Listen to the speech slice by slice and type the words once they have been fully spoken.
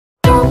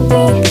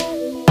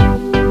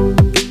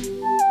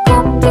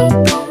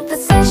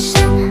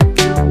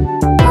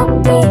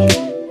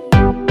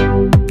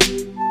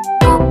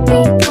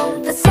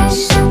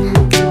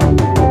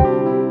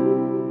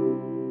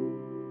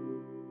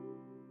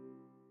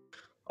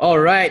All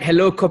right.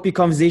 Hello, Copy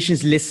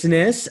Conversations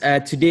listeners.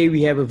 Today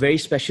we have a very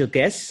special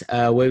guest,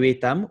 Wei Wei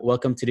Tam.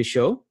 Welcome to the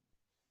show.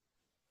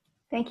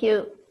 Thank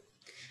you.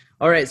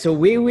 All right. So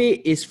Wei Wei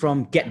is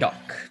from GetDoc.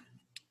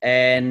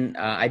 And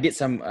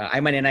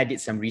Aiman and I did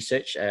some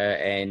research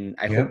and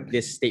I hope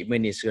this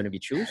statement is going to be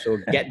true. So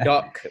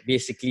GetDoc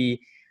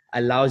basically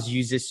allows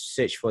users to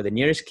search for the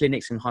nearest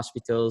clinics and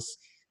hospitals,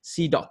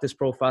 see doctors'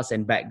 profiles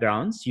and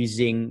backgrounds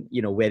using,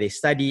 where they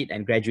studied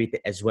and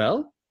graduated as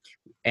well.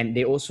 And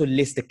they also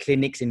list the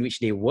clinics in which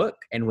they work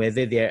and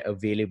whether they're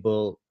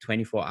available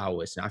 24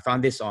 hours. Now, I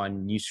found this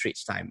on New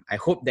Straits Time. I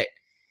hope that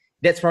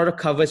product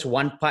covers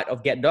one part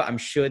of GetDoc. I'm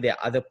sure there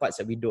are other parts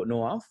that we don't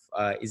know of.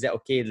 Is that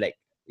okay?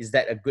 Is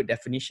that a good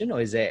definition,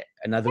 or is there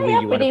another way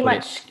you want to put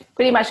it?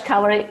 Pretty much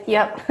cover it.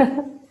 Yep.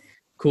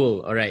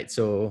 Cool. All right.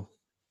 So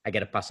I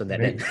get a pass on that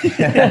then.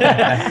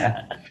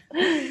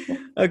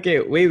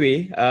 Okay, Wei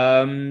Wei.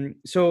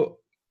 So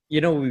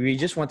we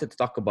just wanted to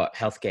talk about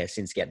healthcare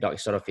since GetDoc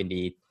is sort of in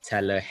the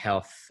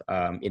telehealth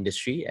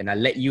industry, and I'll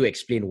let you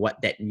explain what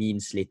that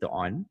means later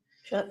on.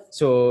 Sure.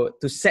 So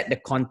to set the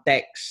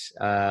context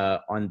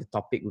on the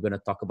topic we're going to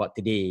talk about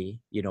today,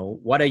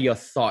 what are your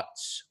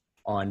thoughts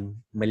on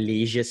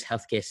Malaysia's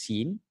healthcare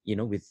scene,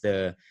 with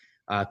the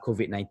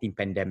COVID-19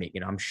 pandemic?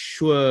 I'm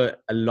sure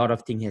a lot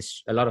of things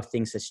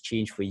has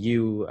changed for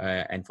you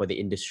and for the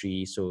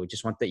industry. So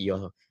just wanted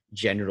your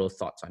general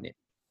thoughts on it.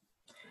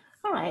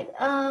 All right.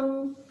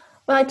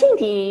 Well, I think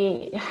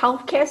the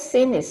healthcare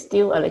scene is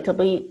still a little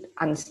bit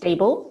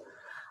unstable,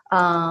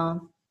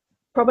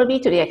 probably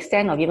to the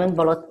extent of even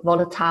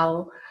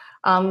volatile,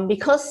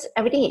 because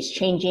everything is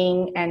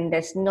changing and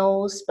there's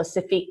no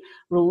specific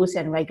rules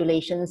and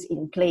regulations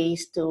in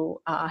place to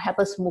help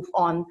us move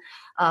on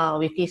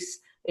with this,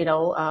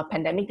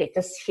 pandemic that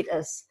just hit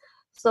us.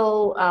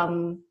 So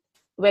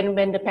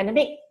when the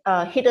pandemic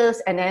hit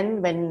us, and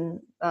then when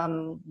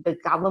the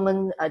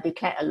government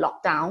declared a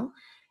lockdown,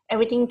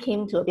 everything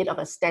came to a bit of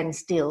a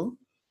standstill.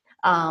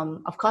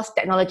 Of course,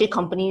 technology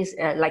companies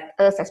like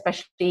us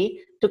especially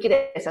took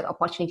it as an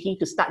opportunity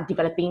to start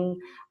developing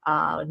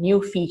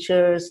new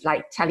features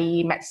like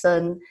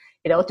telemedicine,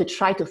 to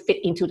try to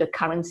fit into the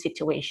current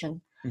situation.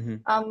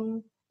 Mm-hmm.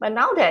 But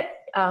now that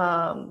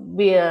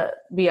we are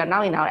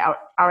now in our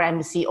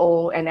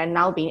RMCO and then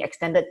now being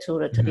extended to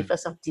the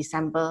 31st of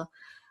December,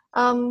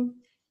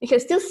 you can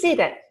still see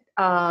that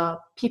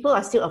people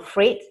are still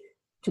afraid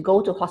to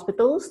go to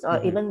hospitals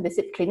or even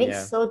visit clinics.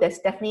 Yeah. So there's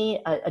definitely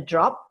a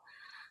drop.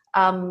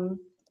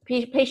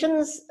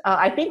 Patients,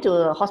 I've been to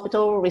a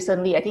hospital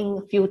recently, I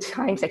think a few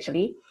times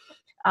actually.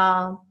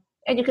 And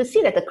you can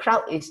see that the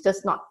crowd is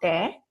just not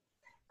there.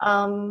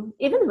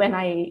 Even when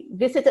I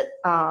visited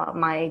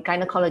my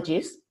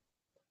gynecologist,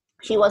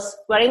 she was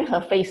wearing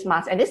her face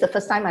mask. And this is the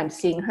first time I'm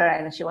seeing her,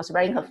 and she was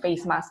wearing her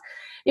face mask.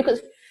 You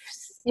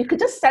could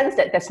just sense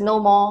that there's no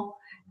more,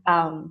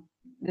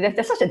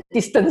 there's such a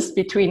distance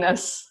between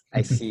us.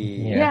 I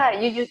see. Yeah,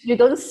 you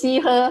don't see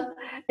her,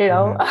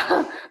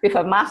 with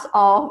her mask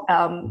off.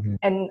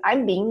 And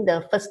I'm being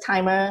the first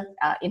timer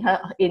in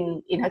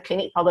her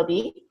clinic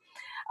probably.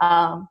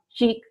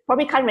 She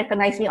probably can't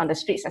recognize me on the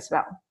streets as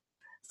well.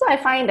 So I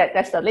find that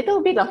there's a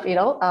little bit of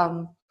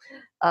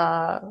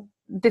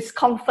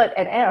discomfort,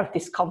 an air of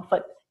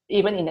discomfort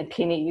even in the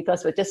clinic,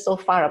 because we're just so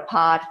far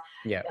apart.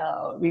 Yeah.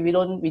 We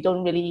don't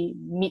really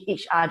meet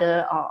each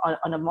other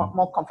on a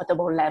more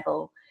comfortable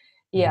level.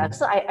 Yeah,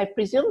 so I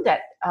presume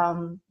that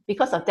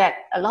because of that,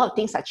 a lot of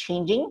things are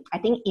changing. I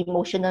think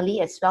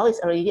emotionally as well,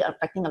 it's already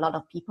affecting a lot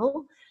of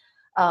people.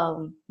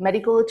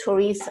 Medical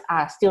tourists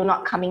are still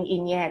not coming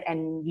in yet,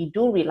 and we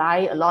do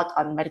rely a lot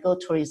on medical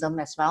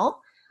tourism as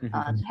well to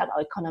help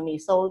our economy.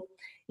 So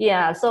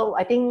yeah, so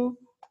I think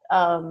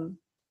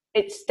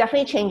it's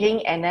definitely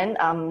changing, and then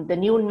the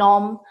new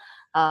norm,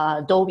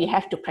 though we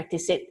have to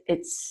practice it,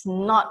 it's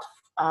not,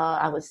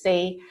 I would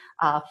say,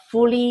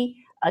 fully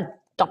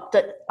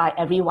adopted by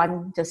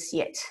everyone just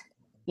yet.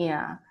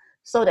 Yeah,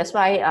 so that's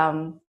why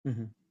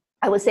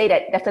I would say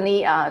that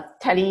definitely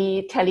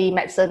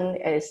telemedicine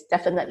is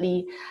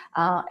definitely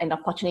an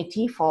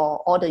opportunity for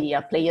all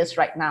the players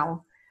right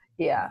now.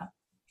 Yeah.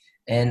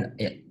 And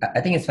I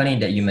think it's funny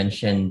that you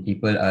mentioned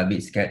people are a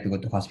bit scared to go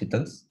to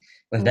hospitals,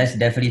 because that's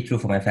definitely true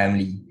for my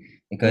family.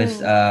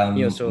 Because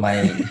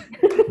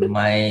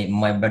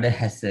my brother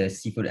has a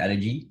seafood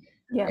allergy,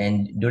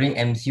 and during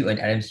MCU and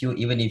RMCU,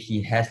 even if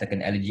he has like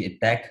an allergy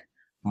attack,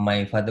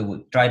 my father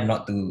would try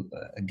not to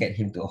get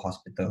him to a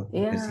hospital,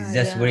 because he's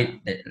just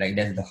worried that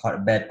that's the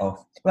hotbed of,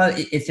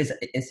 it's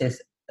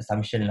his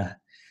assumption lah.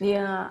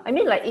 Yeah, I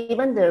mean, like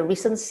even the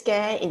recent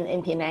scare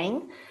in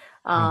Penang,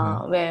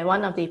 where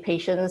one of the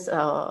patients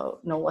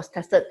was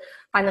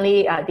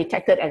finally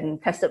detected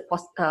and tested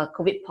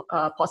COVID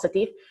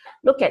positive.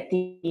 Look at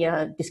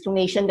the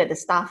discrimination that the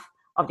staff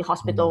of the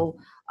hospital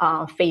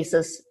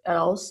faces.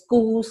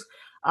 Schools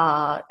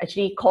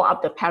actually call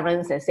up the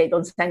parents and say,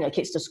 don't send your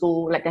kids to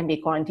school, let them be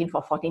quarantined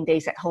for 14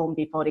 days at home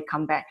before they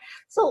come back.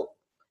 So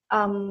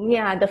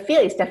the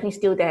fear is definitely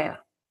still there.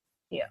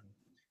 Yeah.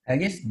 I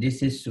guess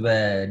this is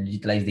where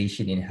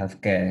digitalization in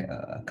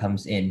healthcare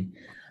comes in.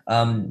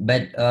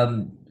 But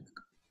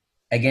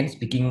again,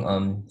 speaking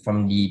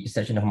from the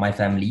perception of my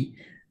family,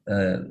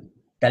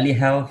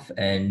 telehealth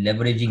and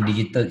leveraging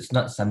digital is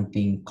not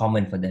something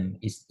common for them.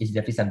 It's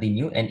definitely something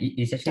new, and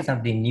it's actually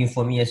something new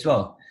for me as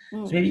well.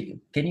 So maybe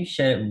can you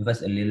share with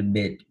us a little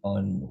bit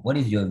on what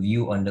is your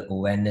view on the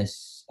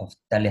awareness of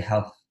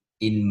telehealth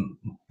in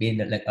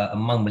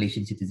among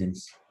Malaysian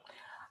citizens?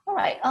 All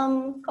right.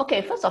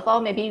 Okay. First of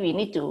all, maybe we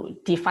need to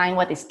define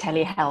what is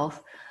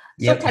telehealth.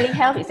 So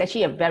telehealth is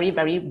actually a very,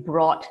 very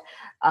broad,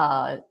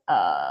 I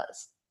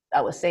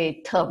would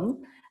say,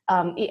 term.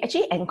 It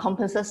actually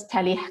encompasses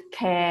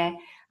telecare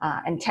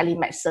and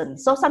telemedicine.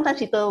 So sometimes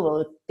people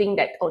will think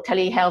that, oh,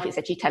 telehealth is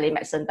actually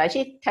telemedicine, but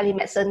actually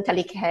telemedicine,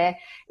 telecare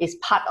is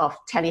part of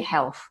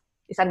telehealth.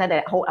 It's under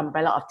the whole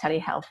umbrella of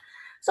telehealth.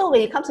 So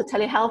when it comes to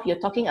telehealth, you're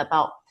talking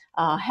about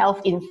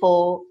health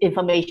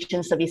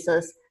information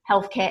services,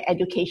 healthcare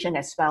education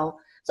as well.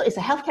 So it's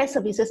a healthcare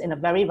services in a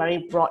very,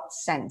 very broad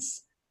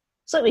sense.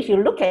 So if you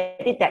look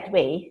at it that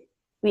way,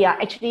 we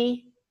are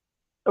actually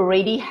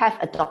already have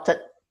adopted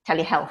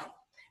telehealth.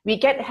 We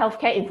get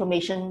healthcare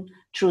information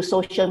through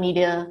social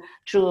media,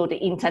 through the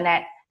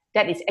internet.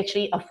 That is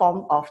actually a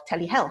form of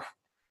telehealth.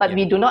 But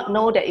we do not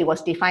know that it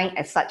was defined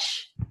as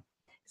such.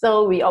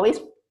 So we always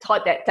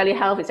thought that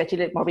telehealth is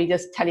actually probably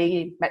just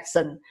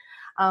telemedicine.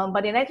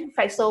 But in actual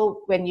fact,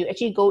 so when you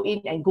actually go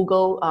in and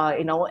Google,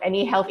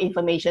 any health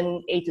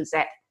information A to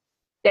Z,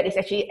 that is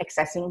actually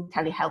accessing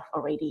telehealth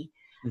already.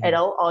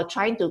 Or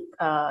trying to,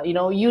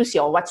 use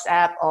your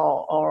WhatsApp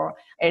or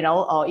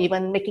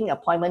even making an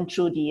appointment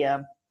through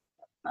the,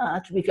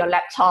 with your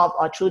laptop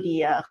or through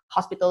the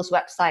hospital's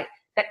website,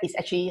 that is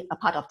actually a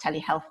part of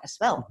telehealth as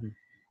well.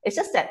 It's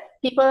just that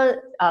people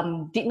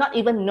did not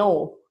even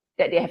know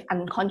that they have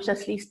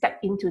unconsciously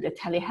stepped into the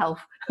telehealth,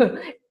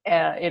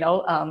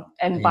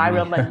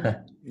 environment.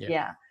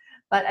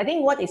 But I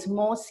think what is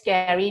more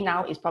scary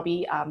now is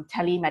probably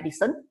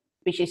telemedicine,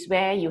 which is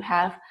where you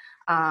have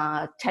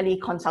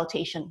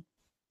teleconsultation,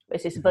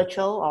 which is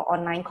virtual or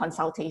online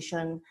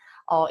consultation,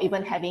 or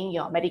even having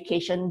your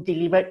medication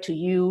delivered to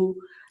you,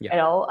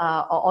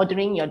 or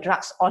ordering your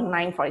drugs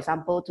online, for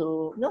example,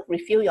 to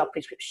refill your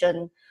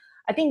prescription.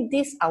 I think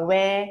these are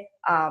where,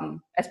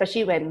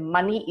 especially when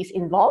money is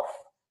involved,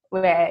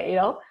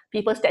 where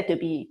people tend to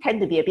be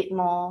a bit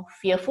more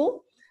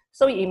fearful.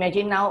 So you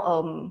imagine now,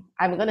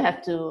 I'm going to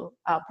have to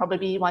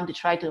probably want to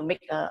try to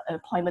make an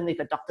appointment with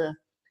a doctor,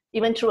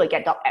 even through a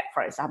GetDoc app,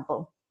 for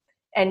example.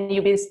 And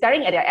you'll be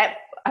staring at the app.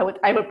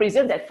 I would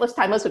presume that first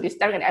timers would be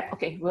staring at the app.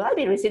 Okay, will I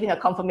be receiving a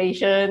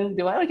confirmation?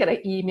 Do I get an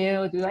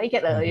email? Do I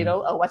get a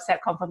a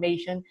WhatsApp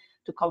confirmation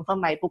to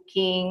confirm my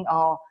booking?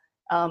 Or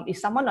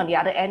is someone on the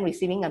other end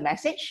receiving a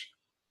message?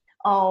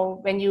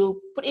 Or when you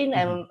put in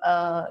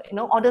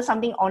order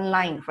something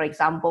online, for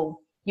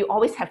example, you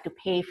always have to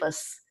pay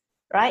first,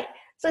 right?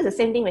 So it's the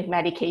same thing with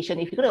medication.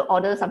 If you're going to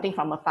order something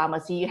from a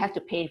pharmacy, you have to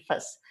pay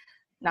first.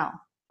 Now,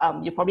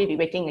 you'll probably be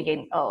waiting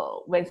again.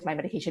 Oh, when's my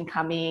medication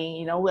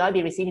coming? Will I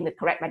be receiving the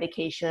correct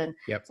medication?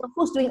 So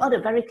who's doing all the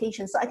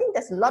verifications? So I think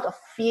there's a lot of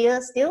fear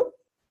still.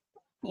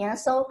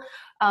 So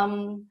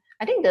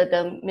I think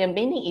the main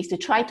thing is to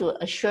try to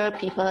assure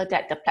people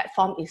that the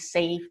platform is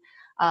safe,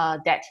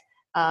 that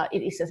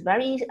it is a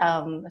very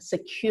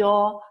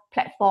secure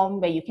platform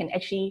where you can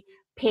actually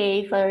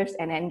pay first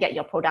and then get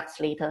your products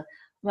later.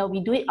 Well,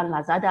 we do it on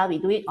Lazada, we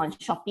do it on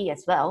Shopee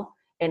as well.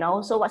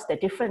 So what's the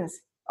difference?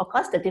 Of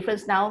course, the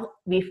difference now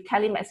with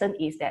telemedicine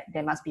is that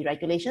there must be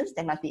regulations,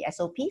 there must be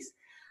SOPs,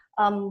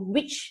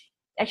 which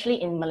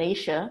actually in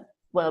Malaysia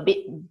were a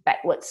bit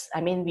backwards.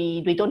 I mean,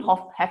 we don't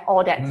have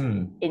all that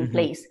in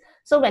place.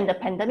 So when the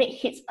pandemic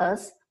hits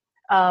us,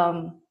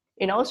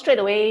 straight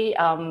away,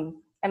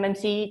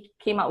 MMC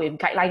came out with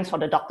guidelines for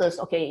the doctors.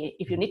 Okay,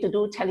 if you need to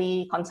do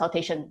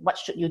teleconsultation, what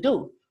should you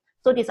do?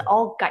 So these are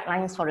all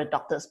guidelines for the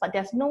doctors, but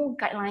there's no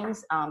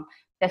guidelines,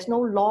 there's no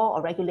law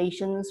or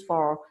regulations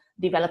for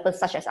developers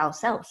such as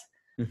ourselves.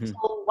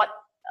 So what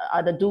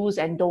are the do's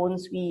and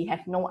don'ts? We have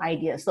no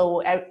idea.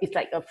 So it's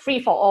like a free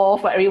for all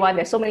for everyone.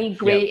 There's so many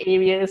gray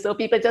areas. So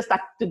people just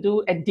start to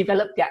do and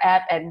develop their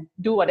app and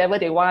do whatever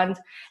they want.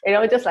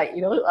 Just like,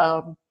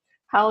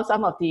 how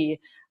some of the,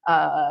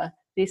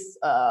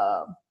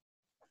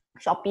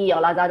 Shopee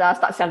or Lazada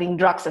start selling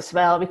drugs as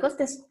well, because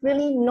there's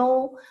really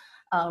no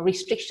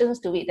restrictions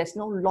to it. There's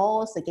no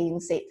laws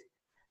against it.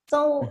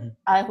 So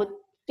I would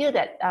feel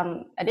that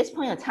at this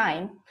point in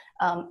time,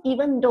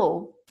 even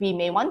though we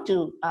may want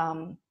to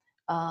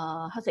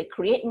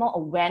create more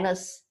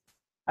awareness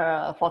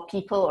for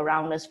people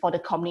around us, for the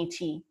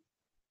community,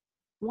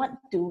 what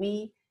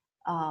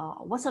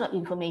sort of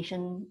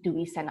information do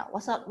we send out?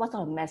 What sort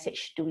of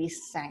message do we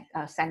send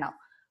out,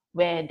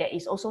 where there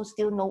is also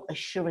still no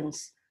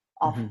assurance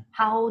of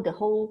how the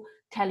whole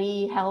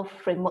telehealth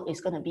framework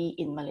is going to be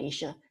in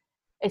Malaysia?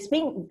 It's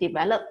being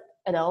developed,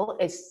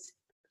 it's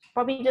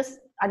probably just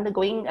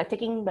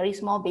taking very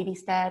small baby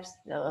steps,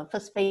 the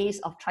first phase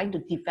of trying to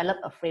develop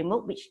a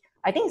framework, which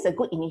I think is a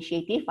good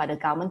initiative by the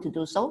government to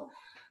do so.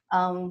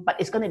 But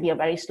it's going to be a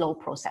very slow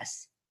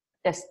process.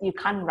 You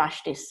can't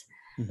rush this.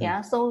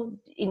 So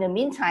in the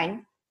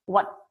meantime,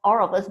 what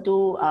all of us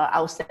do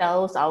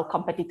ourselves, our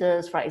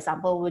competitors, for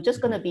example, we're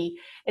just going to be,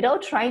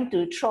 trying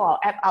to throw our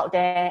app out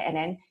there and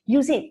then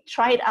use it,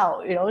 try it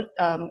out,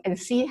 and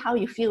see how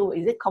you feel.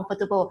 Is it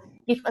comfortable?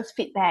 Give us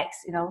feedbacks,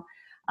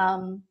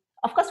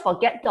 Of course, for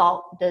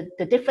GetDoc,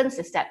 the difference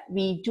is that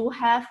we do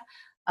have,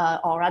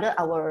 or rather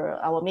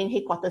our main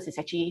headquarters is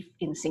actually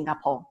in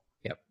Singapore,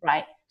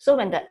 right? So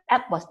when the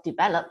app was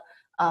developed,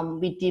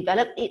 we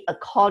developed it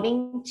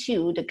according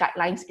to the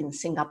guidelines in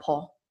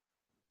Singapore.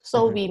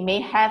 So we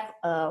may have,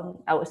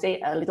 I would say,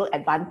 a little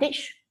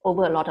advantage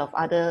over a lot of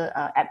other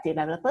app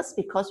developers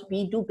because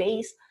we do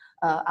base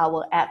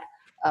our app,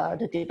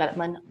 the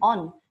development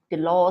on the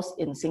laws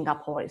in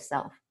Singapore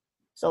itself.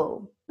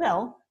 So,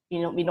 well,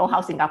 we know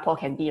how Singapore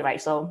can be,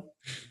 right? So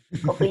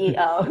hopefully,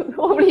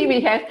 hopefully we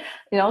have,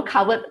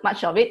 covered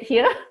much of it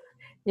here.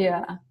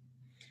 Yeah.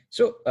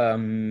 So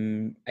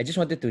I just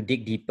wanted to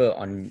dig deeper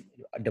on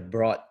the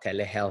broad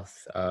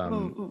telehealth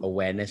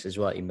awareness as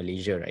well in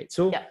Malaysia, right?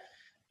 So,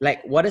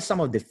 like, what are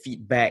some of the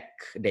feedback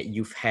that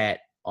you've had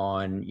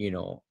on,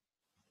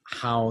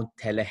 how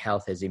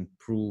telehealth has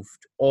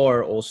improved,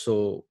 or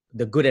also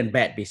the good and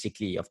bad,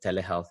 basically, of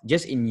telehealth,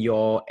 just in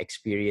your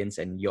experience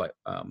and your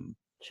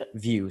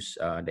views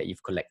that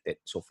you've collected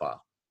so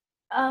far?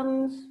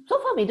 So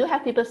far, we do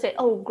have people say,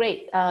 "Oh,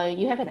 great!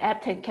 You have an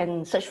app that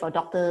can search for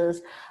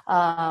doctors,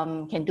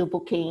 can do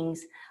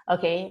bookings."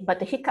 Okay, but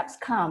the hiccups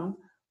come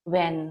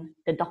when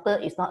the doctor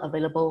is not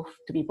available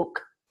to be booked,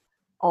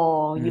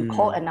 or you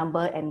call a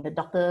number and the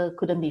doctor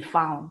couldn't be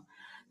found.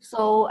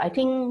 So I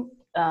think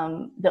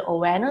the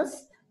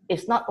awareness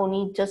is not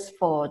only just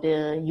for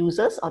the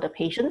users or the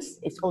patients;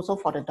 it's also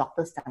for the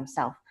doctors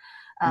themselves.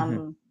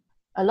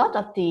 A lot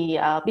of the,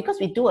 because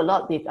we do a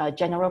lot with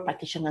general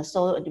practitioners,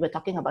 so we're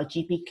talking about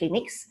GP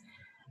clinics,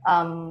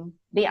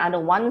 they are the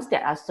ones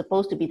that are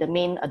supposed to be the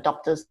main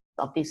adopters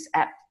of this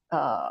app,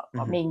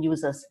 or main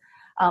users.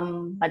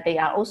 But they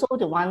are also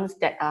the ones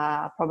that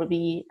are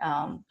probably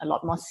a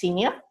lot more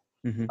senior,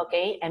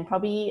 okay, and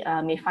probably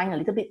may find a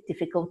little bit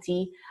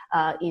difficulty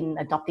in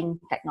adopting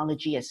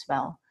technology as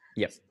well.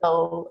 Yep.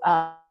 So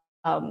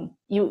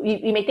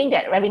you may think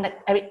that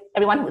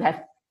everyone would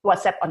have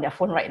WhatsApp on their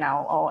phone right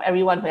now, or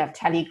everyone who have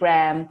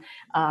Telegram,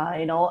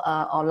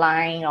 or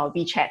Line or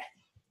WeChat,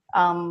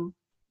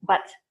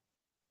 but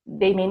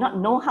they may not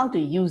know how to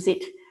use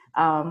it,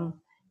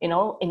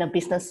 in a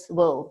business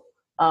world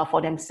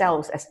for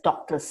themselves as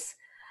doctors.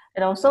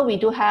 So we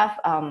do have,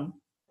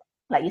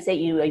 like you say,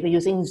 you're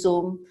using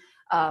Zoom.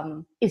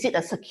 Is it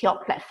a secure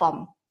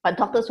platform? But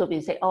doctors will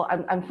be saying, "Oh,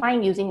 I'm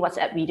fine using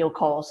WhatsApp video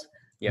calls."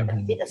 Yep.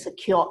 Is it a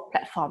secure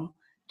platform?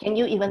 Can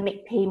you even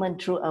make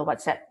payment through a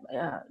WhatsApp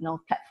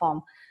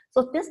platform?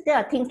 So there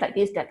are things like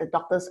this that the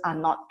doctors are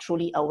not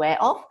truly aware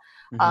of.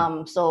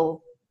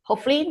 So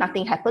hopefully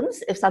nothing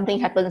happens. If something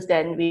happens,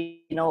 then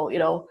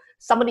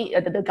somebody,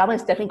 the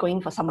government is definitely going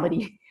for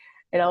somebody.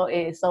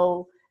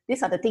 So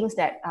these are the things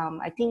that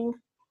I think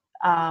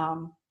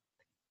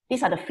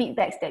these are the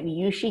feedbacks that we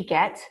usually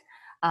get,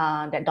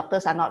 that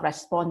doctors are not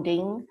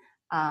responding.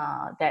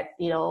 But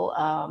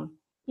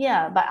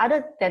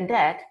other than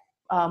that,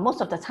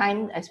 most of the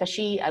time,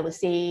 especially I would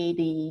say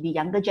the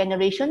younger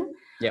generation,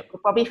 will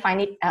probably find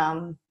it,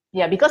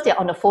 because they're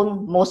on the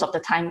phone most of the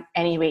time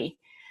anyway,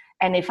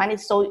 and they find it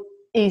so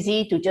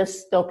easy to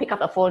just pick up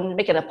the phone,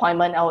 make an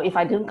appointment, or if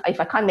I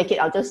can't make it,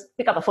 I'll just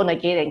pick up the phone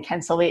again and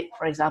cancel it,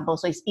 for example.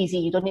 So it's easy.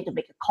 You don't need to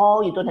make a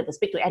call. You don't have to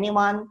speak to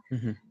anyone.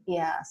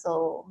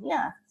 So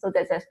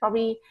that's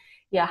probably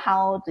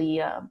how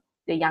the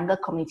younger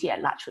community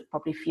at large would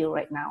probably feel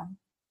right now.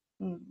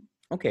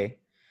 Okay.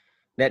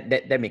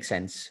 That makes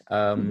sense.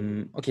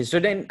 Okay, so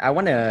then I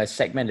want to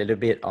segment a little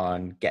bit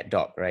on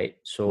GetDoc, right?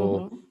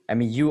 So, I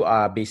mean, you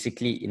are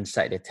basically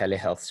inside the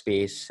telehealth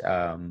space,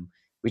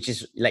 which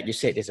is, like you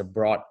said, is a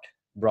broad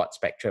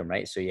spectrum,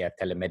 right? So you have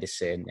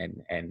telemedicine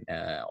and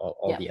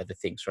all the other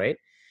things, right?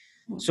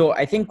 So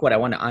I think what I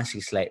want to ask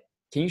is, like,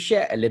 can you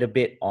share a little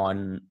bit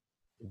on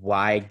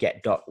why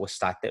GetDoc was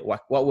started?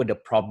 What were the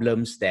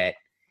problems that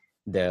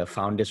the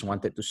founders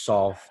wanted to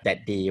solve,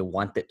 that they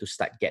wanted to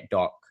start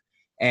GetDoc?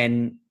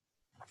 And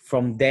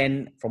from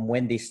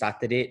when they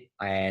started it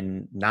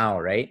and now,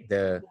 right,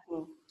 the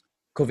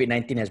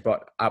COVID-19 has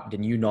brought up the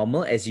new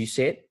normal, as you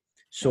said.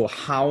 So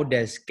how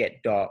does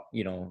GetDoc,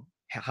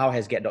 how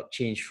has GetDoc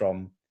changed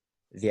from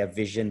their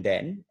vision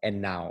then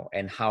and now?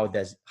 And how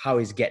is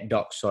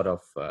GetDoc sort of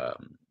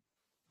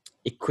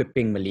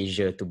equipping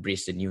Malaysia to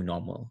brace the new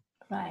normal?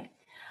 Right.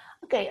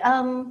 Okay.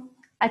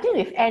 I think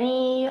with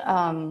any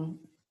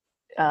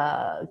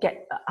I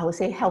would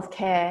say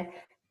healthcare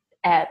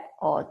app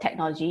or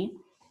technology,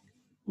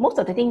 most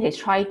of the things they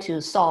try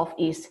to solve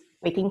is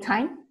waiting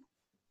time,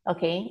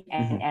 okay,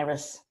 and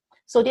errors.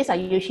 So these are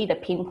usually the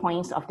pain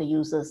points of the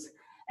users.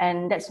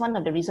 And that's one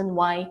of the reasons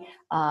why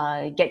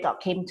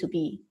GetDoc came to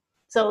be.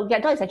 So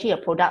GetDoc is actually a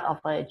product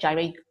of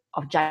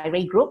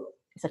Gyrate Group.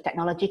 It's a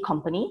technology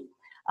company.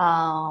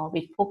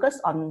 We focus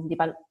on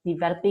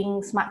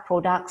developing smart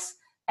products,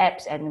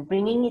 apps, and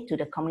bringing it to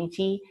the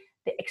community,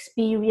 the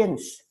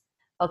experience,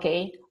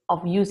 okay,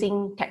 of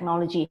using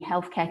technology,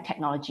 healthcare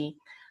technology.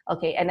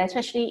 Okay, and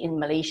especially in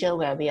Malaysia,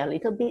 where we are a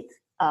little bit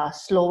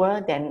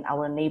slower than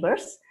our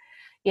neighbors.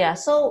 Yeah,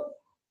 so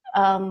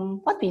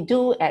what we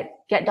do at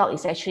GetDoc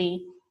is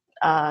actually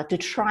to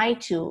try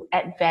to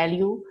add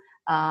value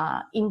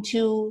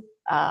into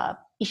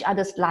each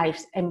other's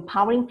lives,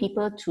 empowering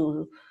people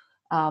to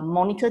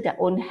monitor their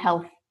own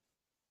health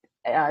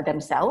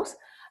themselves,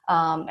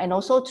 and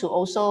also to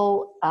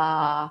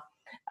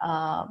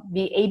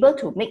be able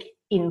to make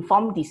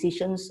informed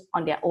decisions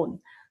on their own.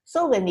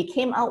 So when we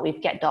came out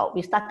with GetDoc,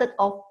 we started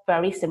off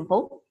very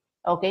simple,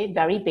 okay,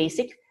 very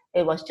basic.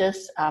 It was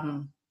just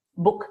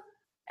book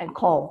and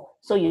call.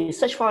 So you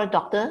search for a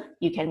doctor,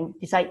 you can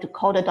decide to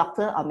call the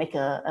doctor or make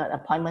an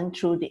appointment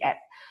through the app.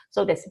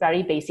 So that's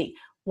very basic.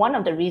 One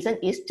of the reasons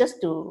is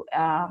just to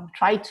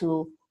try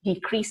to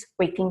decrease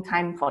waiting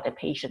time for the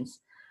patients.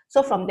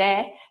 So from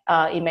there,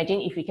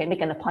 imagine if you can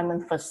make an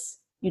appointment first.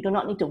 You do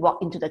not need to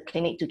walk into the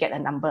clinic to get a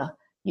number.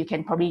 You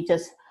can probably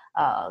just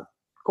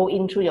go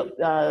in through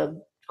your,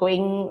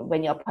 going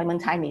when your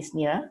appointment time is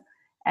near.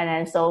 And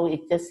then so it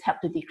just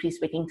helped to decrease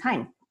waiting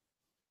time.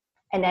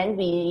 And then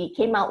we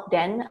came out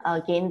then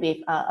again with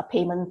a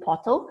payment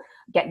portal,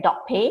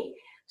 GetDoc Pay.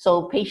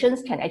 So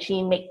patients can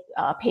actually make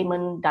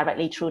payment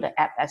directly through the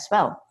app as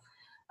well.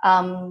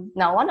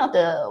 Now, one of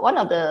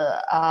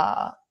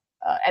the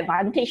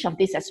advantage of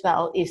this as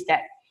well is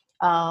that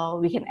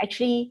we can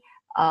actually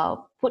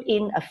put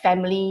in a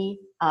family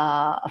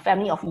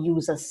of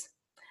users.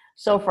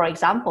 So, for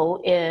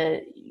example,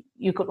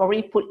 you could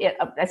probably put it.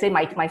 Let's say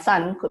my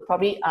son could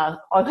probably,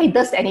 or he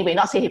does anyway.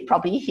 Not say he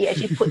probably. He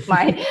actually put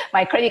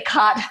my credit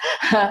card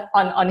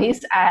on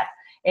his app.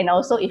 And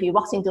also, if he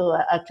walks into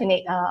a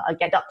clinic, a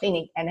GetDoc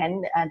clinic, and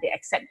then they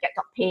accept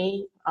GetDoc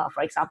Pay,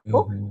 for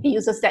example, he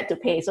uses that to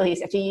pay. So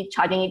he's actually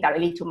charging it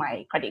directly to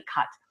my credit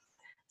card.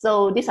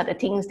 So these are the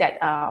things that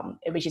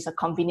which is a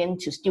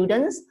convenient to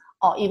students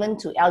or even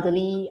to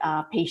elderly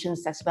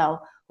patients as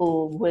well,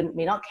 who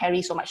may not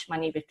carry so much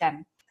money with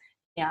them.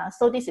 Yeah,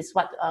 so this is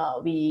what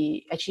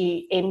we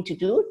actually aim to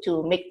do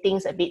to make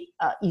things a bit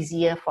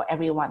easier for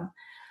everyone.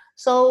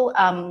 So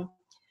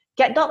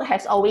GetDoc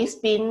has always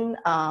been,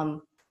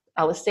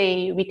 I would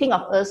say, we think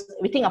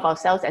of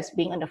ourselves as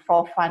being on the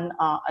forefront,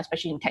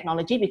 especially in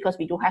technology, because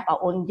we do have our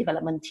own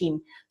development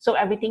team. So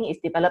everything is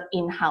developed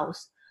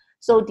in-house.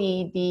 So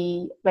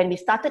when we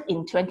started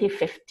in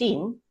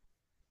 2015,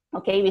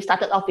 okay, we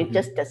started off with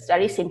just the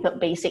very simple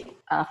basic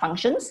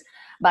functions,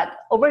 but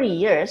over the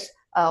years,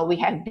 we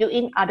have built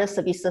in other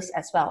services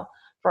as well.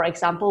 For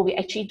example, we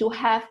actually do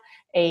have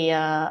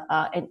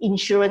an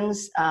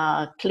insurance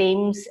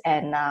claims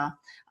and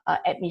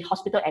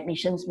hospital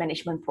admissions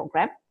management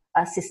program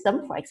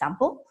system, for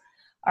example.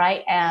 All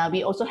right,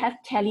 we also have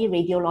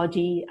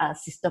teleradiology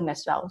system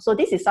as well. So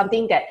this is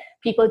something that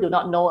people do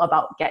not know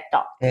about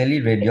GetDoc.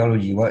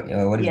 Teleradiology, what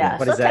is that?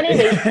 What is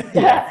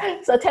that?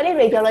 So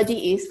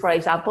teleradiology is, for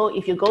example,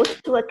 if you go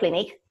to a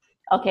clinic,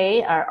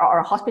 okay, or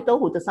a hospital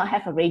who does not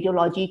have a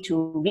radiology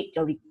to read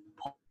your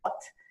report,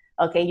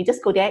 okay, you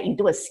just go there, you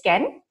do a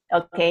scan,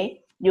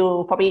 okay,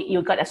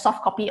 you got a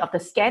soft copy of the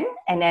scan,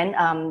 and then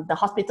the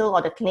hospital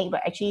or the clinic will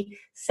actually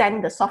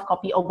send the soft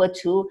copy over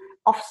to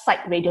off-site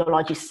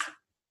radiologists,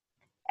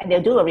 and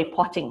they'll do a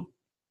reporting.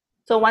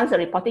 So once the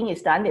reporting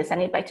is done, they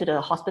send it back to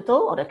the hospital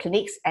or the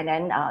clinics, and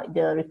then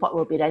the report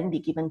will then be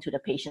given to the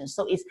patients.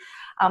 So it's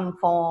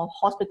for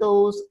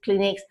hospitals,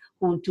 clinics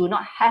who do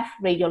not have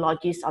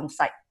radiologists on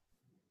site.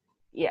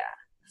 Yeah,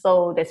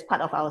 so that's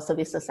part of our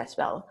services as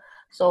well.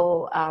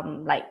 So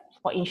like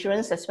for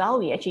insurance as well,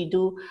 we actually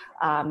do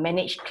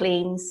manage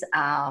claims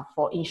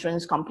for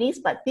insurance companies,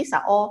 but these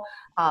are all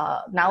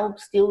now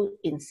still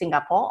in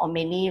Singapore, or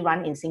mainly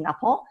run in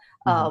Singapore.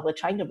 We're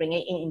trying to bring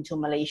it into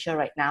Malaysia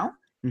right now.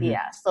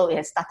 Yeah, so it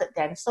has started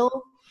then.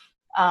 So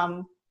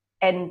and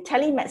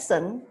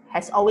telemedicine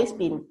has always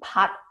been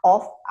part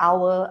of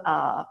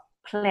our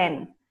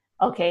plan.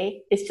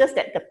 Okay, it's just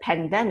that the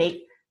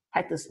pandemic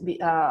had to we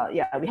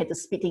had to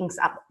speed things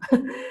up.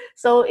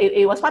 So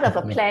it was part of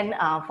a plan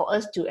for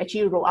us to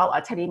actually roll out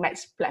our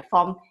telemedicine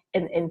platform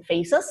in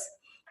phases.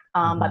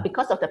 But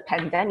because of the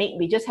pandemic,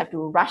 we just have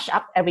to rush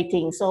up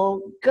everything.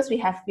 So because we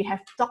have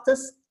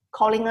doctors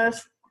calling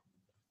us,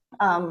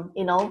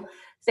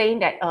 saying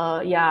that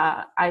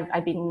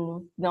I've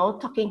been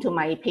talking to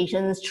my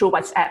patients through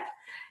WhatsApp,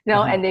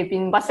 and they've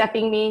been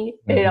WhatsApping me,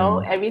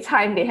 every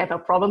time they have a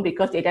problem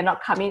because they dare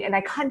not come in and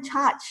I can't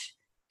charge.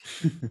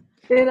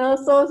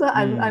 So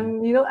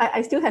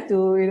I still have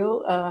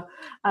to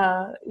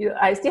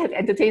I still have to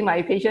entertain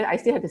my patient. I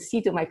still have to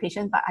see to my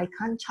patient, but I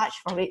can't charge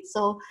for it.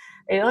 So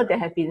there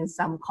have been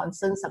some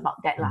concerns about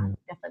that,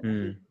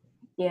 definitely.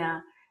 Yeah.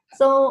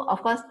 So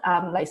of course,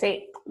 like I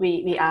say,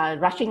 we are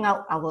rushing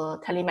out our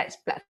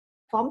telemedicine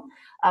platform.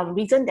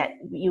 Reason that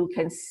you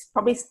can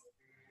probably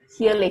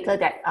hear later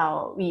that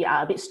we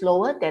are a bit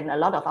slower than a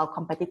lot of our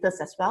competitors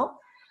as well.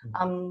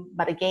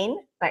 But again,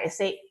 like I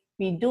say,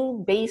 we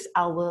do base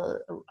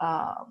our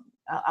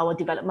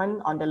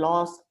development on the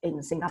laws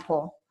in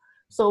Singapore.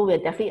 So we're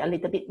definitely a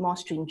little bit more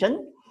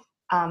stringent.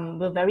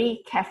 We're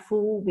very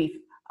careful with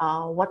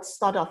what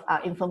sort of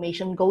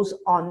information goes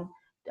on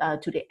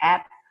to the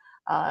app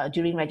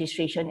during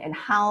registration, and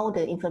how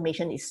the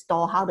information is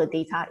stored, how the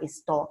data is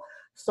stored.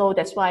 So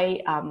that's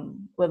why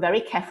we're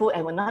very careful,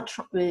 and we're not.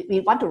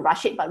 We want to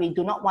rush it, but we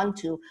do not want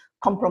to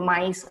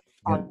compromise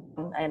on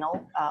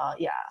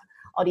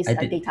all this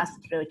data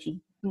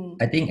security.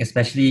 I think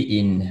especially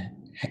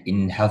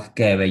in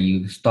healthcare, where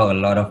you store a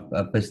lot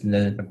of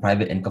personal,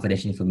 private, and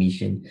confidential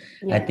information,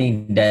 I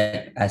think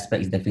that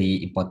aspect is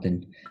definitely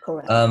important.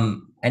 Correct.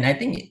 And I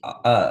think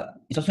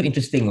it's also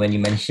interesting when you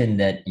mentioned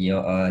that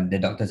the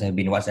doctors have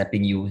been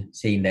WhatsApping you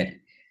saying that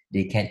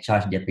they can't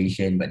charge their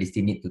patient, but they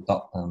still need to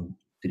talk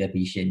to their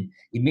patient.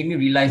 It made me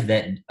realize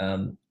that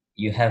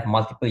you have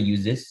multiple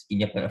users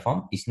in your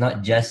platform. It's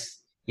not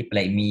just people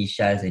like me,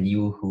 Shaz, and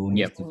you who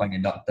need to find a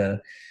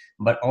doctor,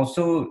 but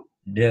also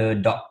the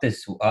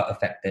doctors who are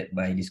affected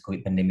by this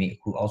COVID pandemic,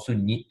 who also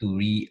need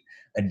to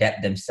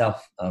adapt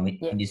themselves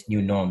in this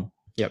new norm.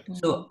 Yep.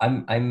 So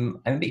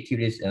I'm a bit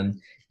curious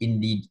in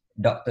the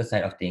doctor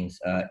side of things,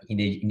 in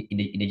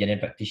the general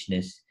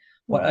practitioners,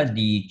 what are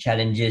the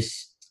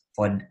challenges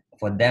for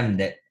them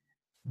that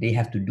they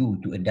have to do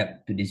to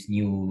adapt to this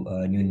new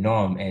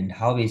norm, and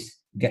how is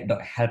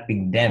GetDoc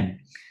helping them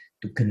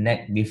to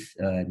connect with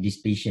these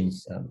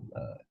patients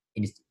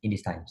in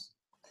these times?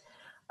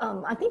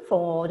 I think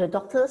for the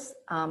doctors,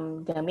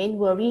 their main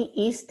worry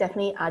is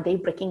definitely, are they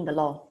breaking the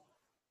law,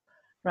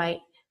 right?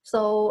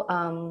 So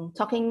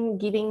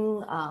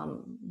giving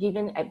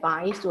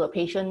advice to a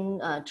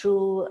patient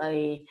through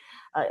a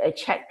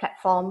chat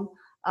platform,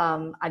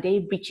 are they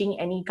breaching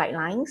any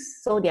guidelines?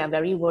 So they are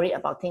very worried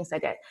about things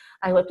like that.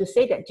 I have to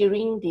say that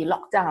during the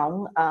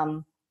lockdown,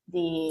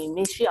 the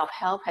Ministry of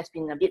Health has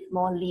been a bit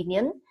more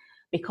lenient,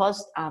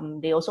 because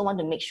they also want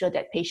to make sure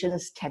that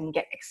patients can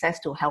get access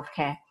to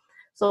healthcare.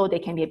 So they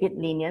can be a bit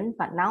lenient,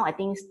 but now I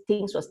think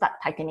things will start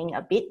tightening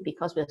a bit,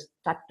 because we'll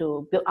start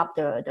to build up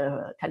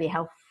the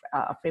telehealth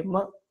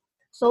framework.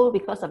 So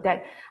because of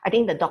that, I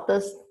think the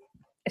doctors,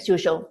 as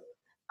usual,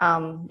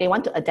 they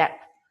want to adapt,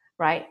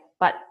 right?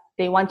 But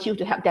they want you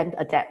to help them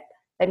adapt.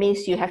 That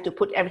means you have to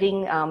put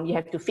everything, you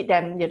have to feed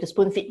them, you have to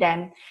spoon feed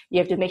them, you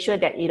have to make sure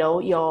that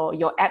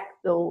your app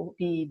will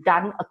be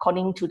done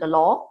according to the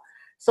law,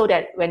 so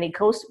that when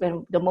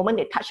the moment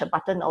they touch a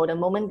button, or the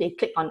moment they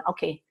click on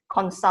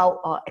consult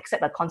or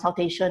accept a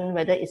consultation,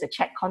 whether it's a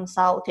chat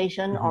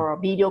consultation or a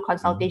video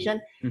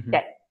consultation,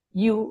 that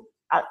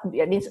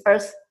it means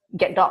us,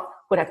 GetDoc,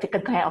 would have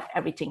taken care of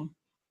everything.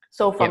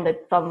 So from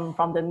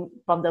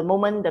the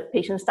moment the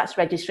patient starts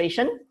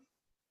registration,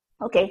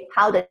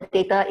 how the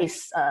data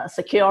is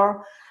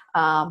secure,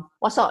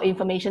 what sort of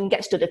information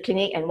gets to the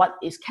clinic and what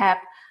is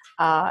kept,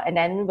 and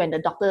then when the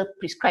doctor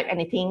prescribe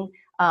anything,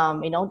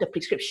 the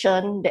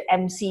prescription, the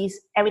MCs,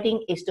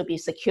 everything is to be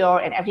secure,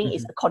 and everything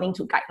is according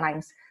to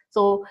guidelines.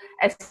 So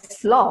as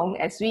long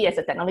as we as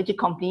a technology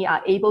company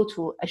are able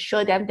to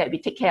assure them that we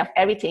take care of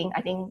everything,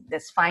 I think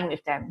that's fine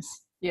with them.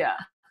 Yeah.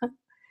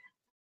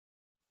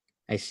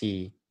 I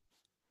see.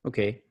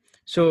 Okay.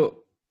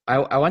 So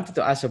I wanted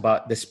to ask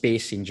about the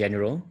space in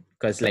general,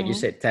 because like you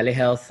said,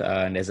 telehealth,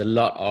 there's a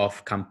lot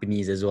of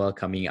companies as well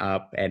coming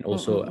up and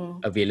also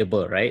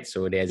available, right?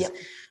 So there's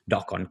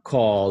Doc on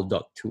Call,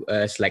 Doc to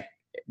Us,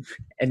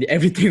 and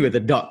everything with a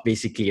doc,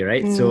 basically,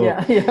 right? So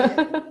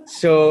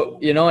so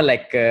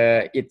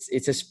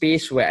it's a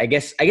space where I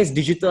guess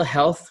digital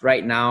health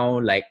right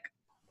now,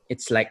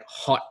 it's like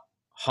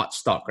hot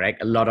stock, right?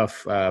 A lot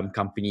of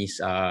companies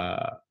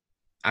are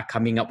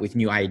coming up with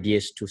new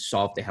ideas to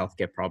solve the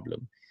healthcare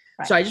problem.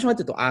 Right. So I just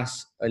wanted to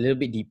ask a little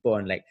bit deeper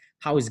on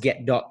how is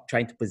GetDoc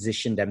trying to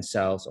position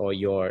themselves or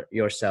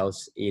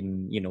yourselves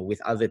in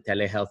with other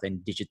telehealth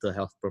and digital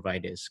health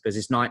providers, because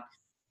it's not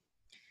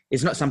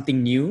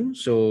something new.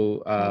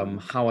 So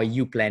how are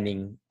you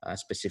planning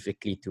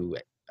specifically to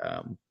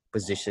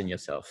position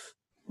yourself?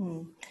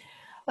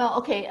 Well,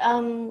 okay.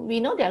 We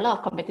know there are a lot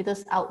of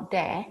competitors out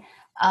there.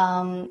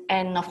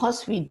 And of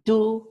course, we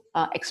do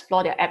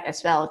explore their app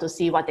as well to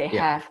see what they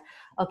have.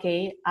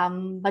 Okay.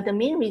 But the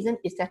main reason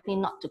is definitely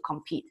not to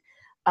compete.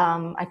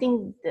 I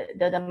think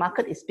the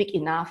market is big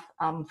enough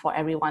for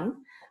everyone.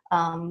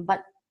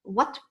 But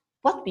what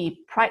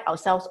we pride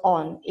ourselves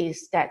on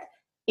is that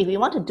if we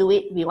want to do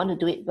it, we want to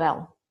do it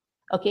well.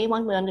 Okay, we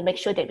want to make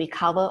sure that we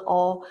cover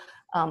all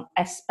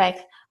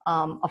aspects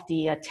of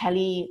the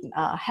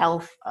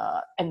telehealth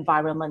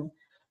environment.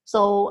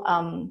 So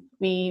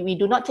we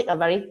do not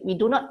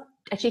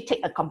actually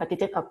take a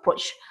competitive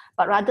approach,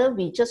 but rather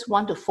we just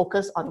want to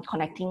focus on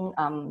connecting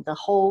the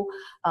whole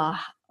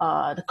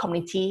the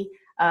community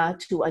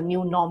to a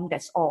new norm.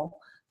 That's all.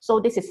 So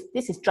this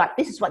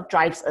is what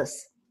drives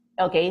us.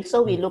 Okay,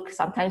 so we look,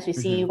 sometimes we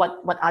see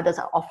what others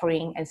are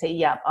offering and say,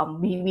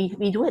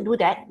 we do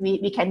that,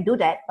 we can do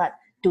that, but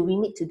do we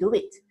need to do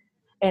it?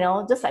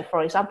 Just like,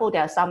 for example,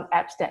 there are some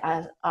apps that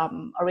are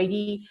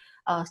already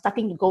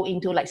starting to go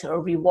into like sort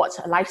of rewards,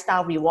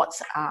 lifestyle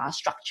rewards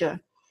structure.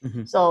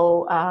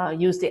 So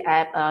use the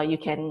app. You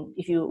can,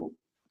 if you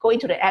go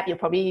into the app, you'll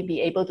probably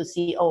be able to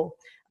see,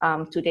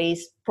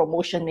 today's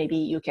promotion, maybe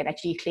you can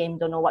actually claim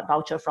don't know what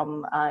voucher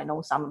from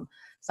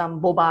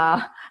some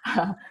boba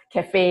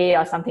cafe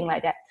or something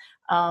like that.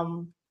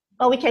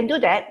 Well, we can do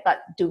that,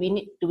 but do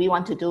we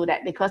want to do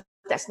that? Because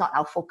that's not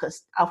our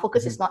focus. Our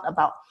focus is not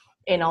about,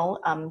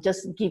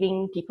 just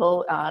giving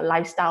people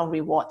lifestyle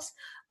rewards,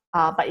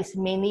 but it's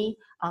mainly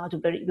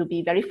to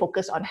be very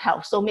focused on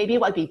health. So maybe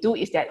what we do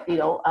is that,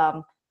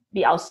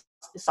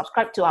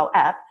 subscribe to our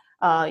app.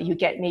 You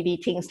get maybe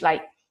things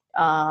like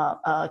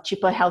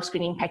cheaper health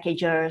screening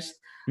packages.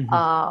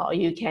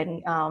 You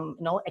can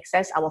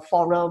access our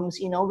forums,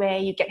 where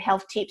you get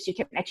health tips. You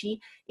can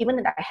actually, even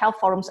the health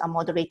forums are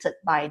moderated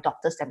by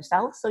doctors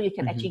themselves, so you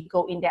can actually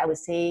go in there, I would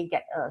say,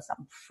 get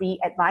some free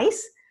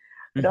advice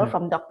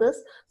from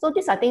doctors. So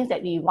these are things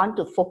that we want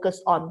to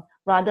focus on,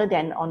 rather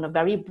than on a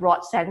very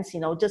broad sense,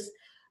 just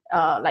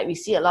like we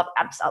see a lot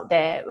of apps out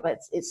there, but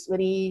it's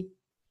really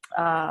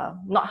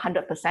not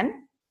 100%.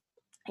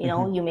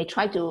 You may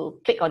try to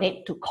click on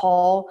it to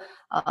call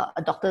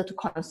a doctor to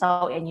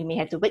consult, and you may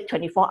have to wait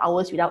 24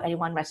 hours without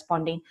anyone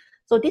responding.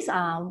 So these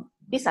are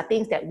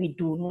things that we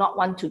do not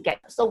want to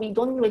get. So we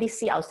don't really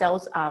see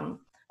ourselves, I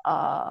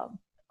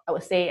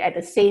would say, at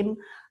the same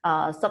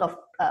sort of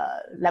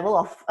level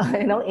of,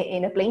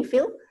 in a playing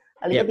field,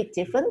 a little bit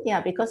different.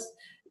 Yeah, because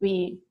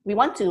we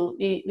want to,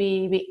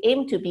 we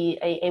aim to be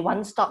a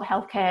one-stop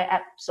healthcare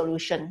app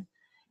solution.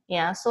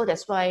 Yeah, so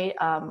that's why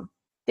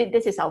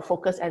this is our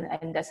focus,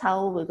 and that's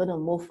how we're going to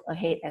move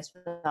ahead as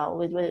well.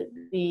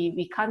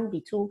 We can't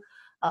be too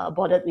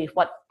bothered with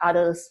what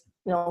others,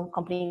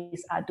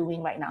 companies are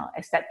doing right now,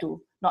 except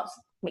to not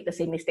make the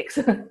same mistakes.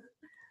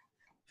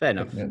 Fair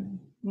enough.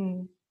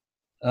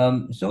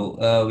 So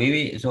when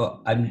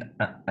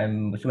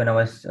I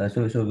was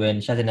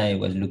when Shaz and I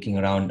was looking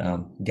around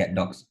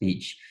GetDoc's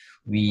page,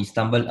 we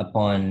stumbled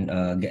upon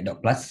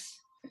GetDoc Plus.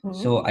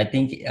 So I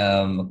think,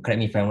 correct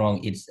me if I'm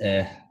wrong, it's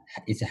a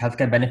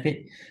healthcare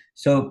benefit.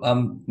 So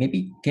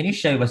maybe can you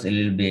share with us a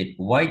little bit,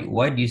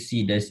 why do you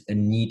see there's a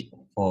need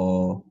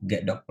for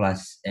GetDoc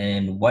Plus,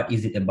 and what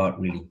is it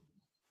about really?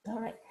 All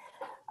right.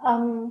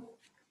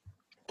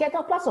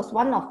 GetDoc Plus was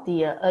one of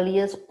the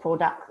earliest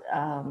product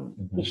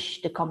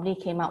which the company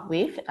came up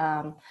with.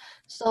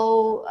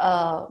 So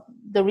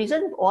the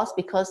reason was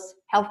because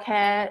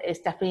healthcare is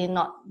definitely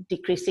not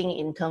decreasing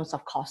in terms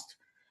of cost.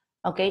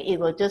 Okay, it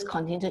will just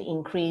continue to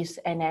increase,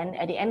 and then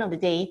at the end of the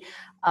day,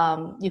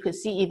 you could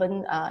see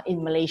even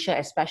in Malaysia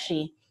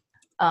especially,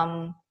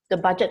 the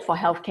budget for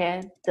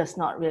healthcare does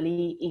not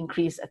really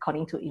increase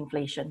according to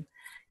inflation.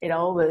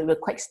 We're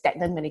quite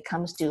stagnant when it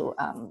comes to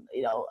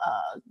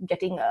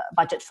getting a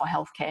budget for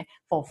healthcare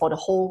for the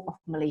whole of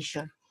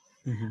Malaysia.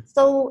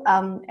 So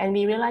and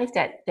we realized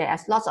that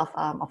there's lots of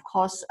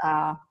course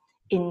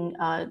in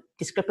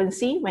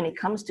discrepancy when it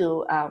comes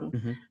to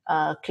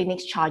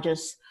clinics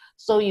charges.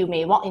 So you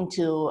may walk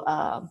into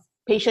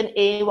patient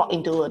A walk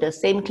into the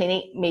same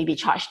clinic, may be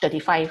charged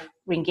 35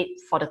 ringgit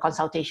for the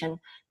consultation.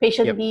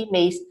 Patient B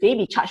may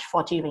be charged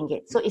 40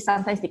 ringgit. So it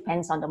sometimes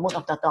depends on the mood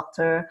of the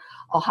doctor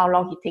or how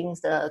long he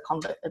thinks the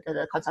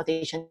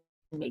consultation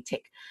may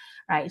take.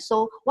 Right.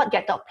 So what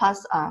GetDoc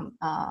Plus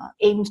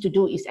aims to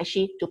do is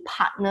actually to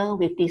partner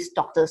with these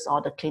doctors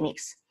or the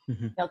clinics.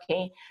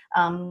 Okay,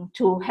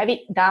 to have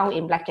it down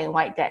in black and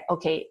white that,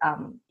 okay,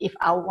 if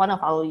one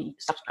of our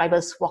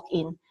subscribers walk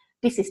in,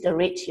 this is the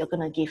rate you're going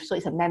to give. So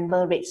it's a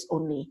member rates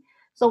only.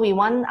 So we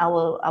want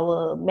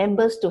our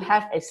members to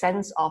have a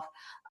sense of,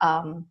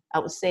 I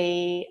would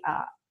say,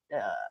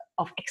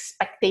 of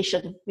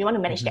expectation. We want to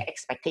manage their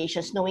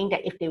expectations, knowing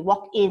that if they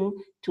walk in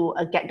to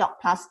a GetDoc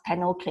Plus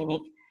panel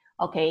clinic,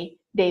 okay,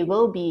 they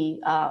will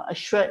be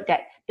assured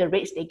that the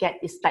rates they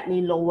get is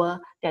slightly lower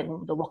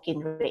than the walk-in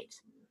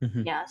rate.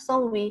 Yeah,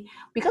 so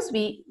because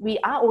we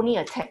are only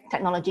a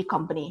technology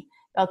company.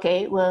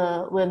 Okay,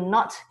 we're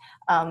not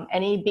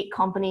any big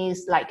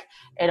companies like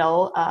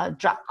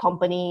drug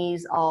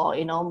companies or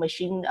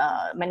machine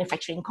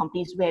manufacturing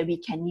companies where we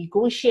can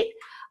negotiate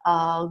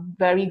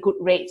very good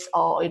rates,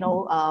 or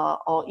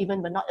or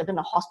even we're not even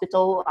a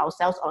hospital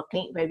ourselves or a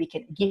clinic where we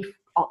can give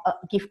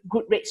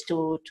good rates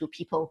to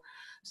people.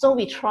 So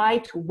we try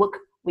to work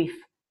with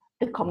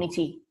the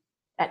community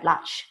at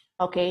large.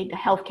 Okay, the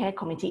healthcare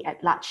community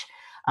at large,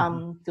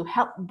 to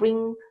help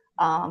bring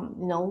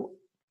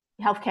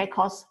healthcare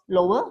costs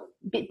lower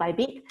bit by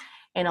bit,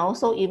 and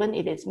also even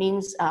if it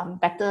means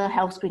better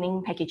health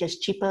screening packages,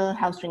 cheaper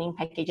health screening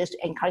packages to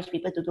encourage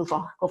people to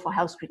go for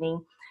health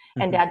screening.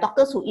 And there are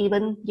doctors who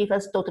even give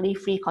us totally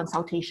free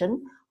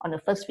consultation on the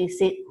first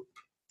visit,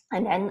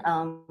 and then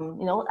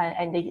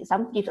and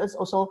some give us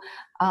also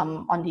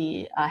on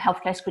the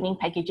healthcare screening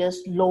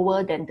packages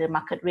lower than the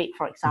market rate,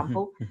 for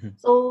example.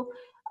 So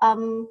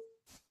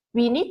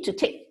we need to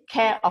take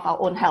care of our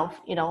own health,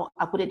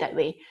 I'll put it that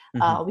way.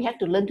 We have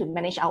to learn to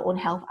manage our own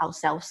health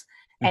ourselves.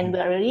 And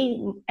we're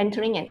already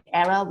entering an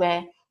era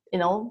where,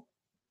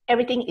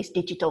 everything is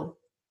digital.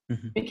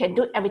 We can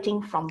do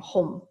everything from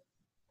home.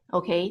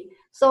 Okay.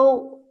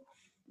 So,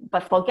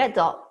 but for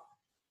GetDoc,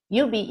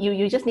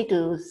 you just need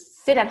to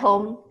sit at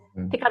home,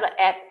 pick up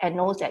the app, and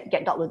know that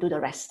GetDoc will do the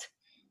rest.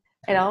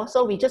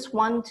 So we just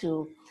want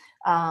to,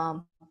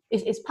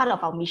 it's part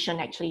of our mission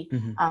actually,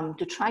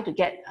 to try to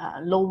get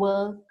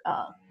lower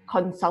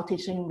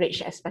consultation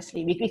rate,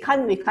 especially. We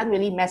can't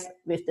really mess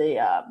with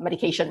the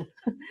medication.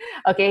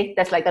 Okay,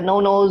 that's like a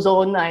no-no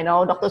zone. I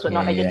know doctors will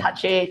not let you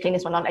touch it,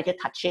 clinics will not let you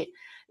touch it.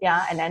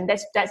 Yeah, and then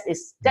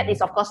that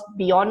is of course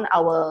beyond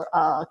our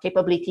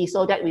capability,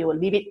 so that we will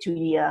leave it to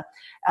the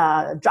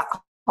drug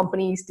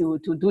companies to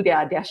do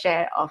their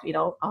share of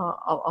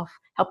of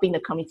helping the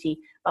community.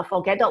 But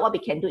for GetDoc, what we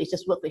can do is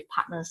just work with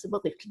partners,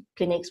 work with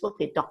clinics, work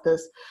with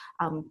doctors,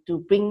 to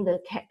bring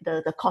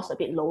the cost a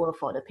bit lower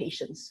for the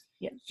patients.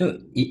 Yeah. So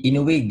in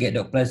a way,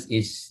 GetDoc Plus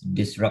is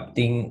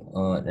disrupting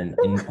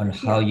on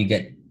how you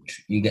get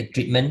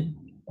treatment.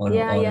 In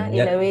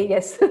a way,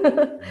 yes.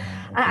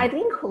 I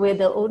think we're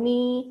the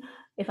only,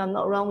 if I'm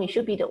not wrong, we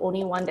should be the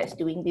only one that's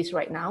doing this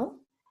right now.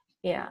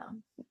 Yeah,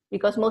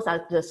 because most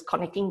are just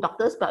connecting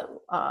doctors, but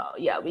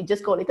we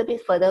just go a little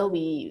bit further.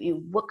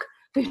 We work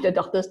with the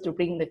doctors to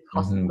bring the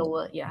cost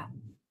lower. Yeah.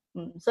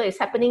 So it's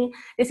happening.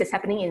 This is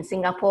happening in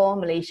Singapore,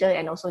 Malaysia,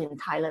 and also in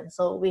Thailand.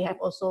 So we have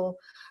also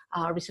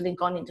recently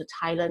gone into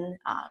Thailand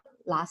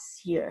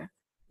last year.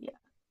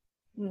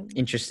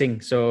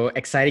 Interesting. So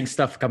exciting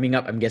stuff coming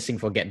up, I'm guessing,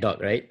 for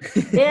GetDoc, right?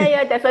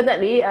 yeah,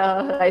 definitely.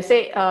 I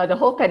say the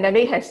whole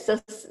pandemic has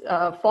just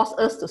forced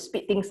us to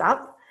speed things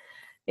up.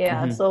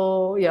 Yeah.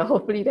 So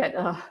hopefully that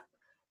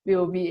we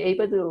will be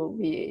able to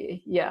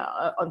be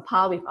on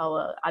par with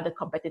our other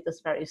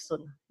competitors very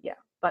soon. Yeah,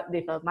 but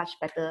with a much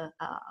better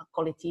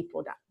quality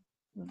product.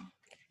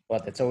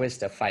 Well, that's always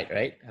the fight,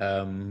 right?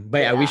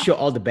 But I wish you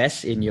all the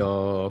best in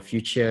your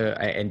future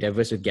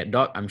endeavors with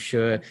GetDoc. I'm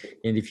sure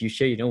in the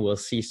future, we'll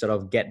see sort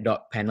of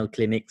GetDoc panel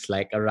clinics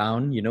like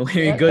around, when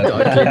we go to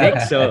our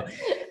clinics. So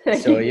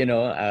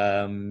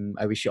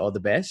I wish you all the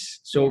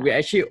best. So we're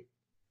actually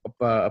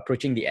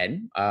approaching the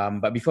end.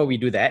 But before we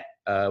do that,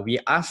 we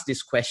ask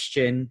this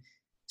question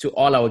to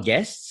all our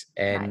guests,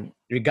 and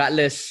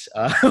regardless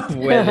of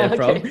where they're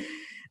from.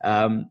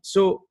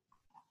 So,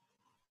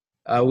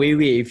 Wei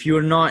Wei, if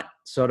you're not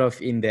sort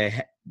of in the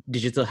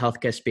digital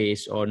healthcare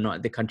space or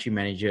not the country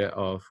manager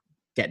of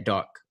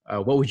GetDoc,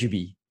 what would you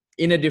be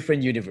in a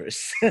different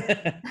universe?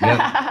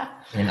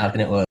 In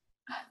alternate world.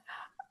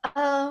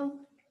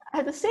 I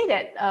have to say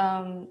that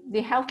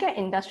the healthcare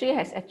industry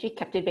has actually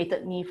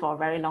captivated me for a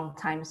very long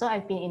time. So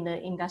I've been in the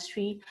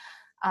industry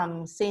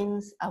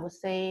since, I would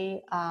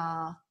say,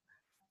 about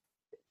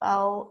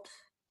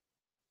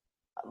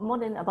more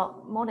than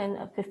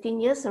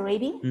 15 years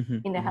already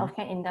in the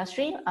healthcare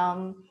industry.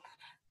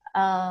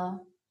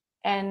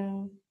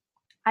 And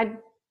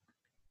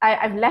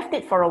I've left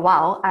it for a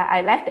while.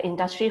 I left the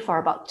industry for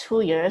about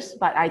 2 years,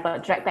 but I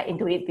got dragged back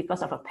into it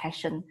because of a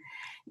passion.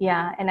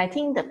 Yeah, and I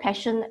think the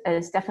passion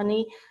is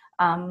definitely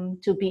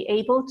to be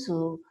able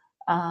to,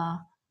 I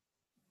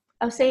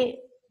would say,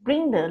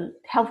 bring the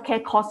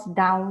healthcare costs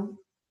down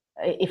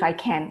if I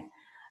can.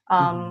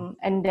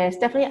 And there's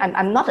definitely,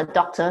 I'm not a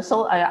doctor,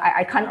 so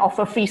I can't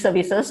offer free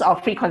services or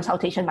free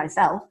consultation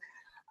myself.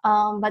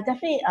 But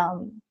definitely,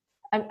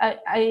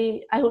 I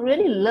would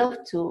really love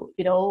to,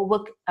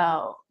 work,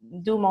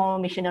 do more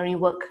missionary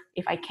work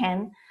if I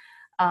can.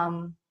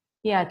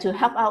 To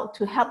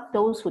help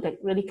those who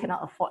really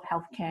cannot afford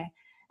healthcare.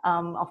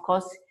 Of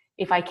course,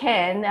 if I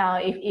can,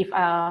 if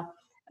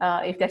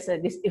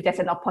there's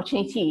an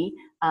opportunity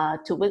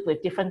to work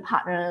with different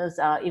partners,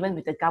 even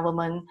with the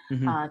government,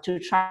 to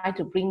try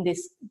to bring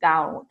this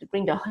down, to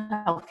bring the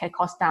healthcare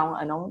costs down,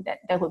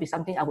 that would be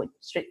something I would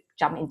straight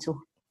jump into.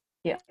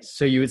 Yeah.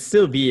 So you would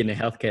still be in the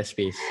healthcare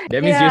space.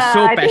 That means you're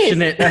so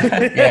passionate.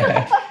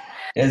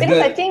 Because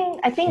I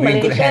think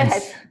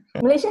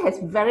Malaysia has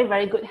very,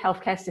 very good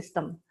healthcare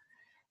system.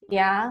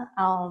 Yeah.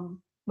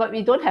 But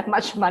we don't have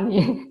much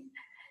money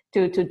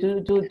to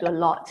do a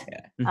lot.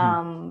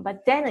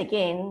 But then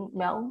again,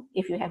 well,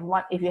 if you have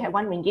one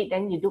ringgit,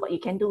 then you do what you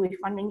can do with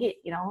 1 ringgit,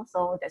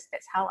 So that's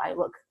how I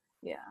work.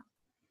 Yeah.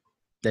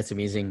 That's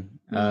amazing.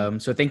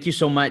 So thank you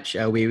so much,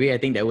 Wei Wei. I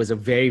think that was a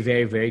very,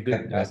 very, very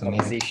good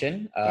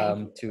conversation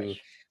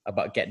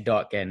about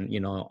GetDoc and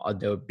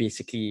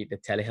basically the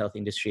telehealth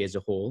industry as a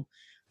whole.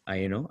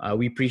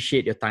 We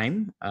appreciate your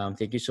time.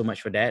 Thank you so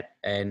much for that,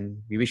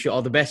 and we wish you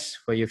all the best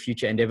for your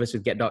future endeavors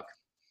with GetDoc.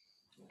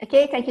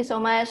 Okay, thank you so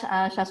much,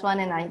 Shazwan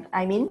and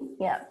Aimin.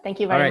 Yeah, thank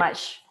you very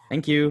much.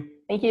 Thank you.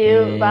 Thank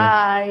you.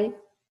 Bye.